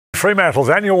Fremantle's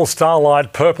annual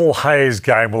Starlight Purple Haze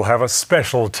Game will have a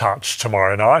special touch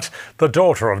tomorrow night. The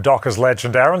daughter of Dockers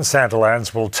legend Sloan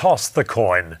Sandilands will toss the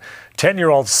coin.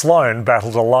 10-year-old Sloane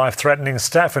battled a life-threatening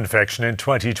staph infection in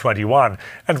 2021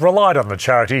 and relied on the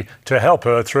charity to help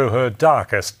her through her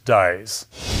darkest days.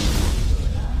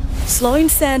 Sloan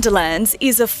Sandilands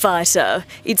is a fighter.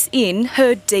 It's in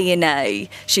her DNA.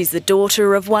 She's the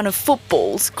daughter of one of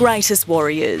football's greatest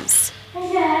warriors.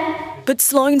 But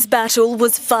Sloane's battle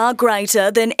was far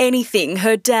greater than anything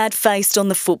her dad faced on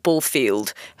the football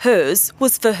field. Hers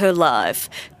was for her life.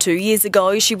 2 years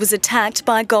ago, she was attacked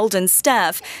by golden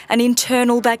staph, an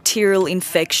internal bacterial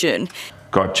infection.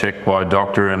 Got checked by a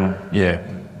doctor and,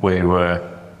 we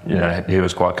were, he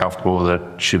was quite comfortable that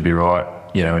it should be right,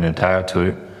 in a day or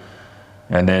two.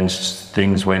 And then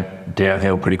things went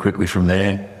downhill pretty quickly from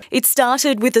there. It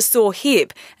started with a sore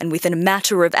hip, and within a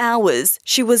matter of hours,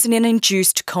 she was in an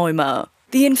induced coma.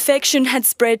 The infection had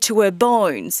spread to her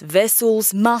bones,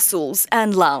 vessels, muscles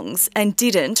and lungs and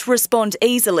didn't respond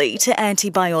easily to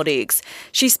antibiotics.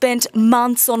 She spent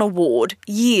months on a ward,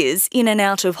 years in and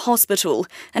out of hospital,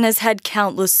 and has had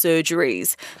countless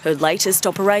surgeries. Her latest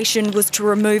operation was to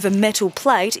remove a metal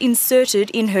plate inserted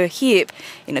in her hip.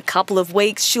 In a couple of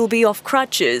weeks, she'll be off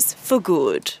crutches for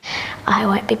good. I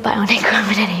won't be bionic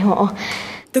woman anymore.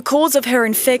 The cause of her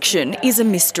infection is a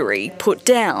mystery, put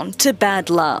down to bad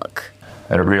luck.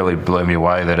 And it really blew me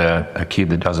away that a kid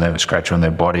that doesn't have a scratch on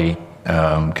their body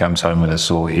comes home with a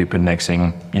sore hip and next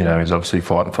thing, is obviously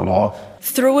fighting for life.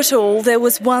 Through it all, there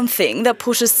was one thing that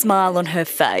put a smile on her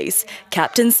face.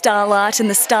 Captain Starlight in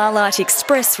the Starlight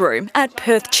Express room at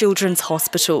Perth Children's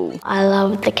Hospital. I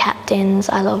loved the captains,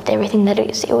 I loved everything that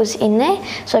it was in there.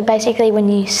 So basically when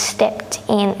you stepped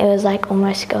in, it was like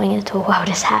almost going into a world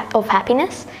of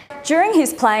happiness. During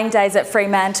his playing days at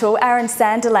Fremantle, Sloan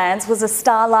Sandilands was a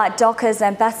Starlight Dockers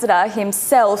ambassador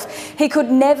himself. He could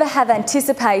never have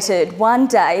anticipated one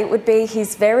day it would be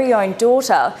his very own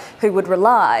daughter who would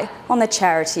rely on the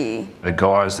charity. The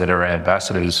guys that are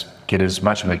ambassadors get as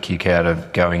much of a kick out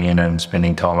of going in and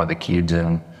spending time with the kids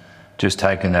and just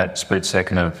taking that split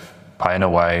second of pain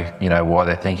away, while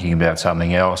they're thinking about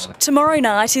something else. Tomorrow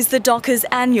night is the Dockers'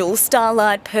 annual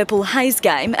Starlight Purple Haze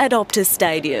Game at Optus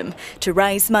Stadium to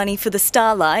raise money for the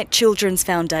Starlight Children's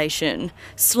Foundation.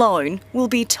 Sloane will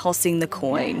be tossing the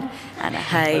coin. Anna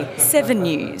Hay, 7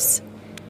 News.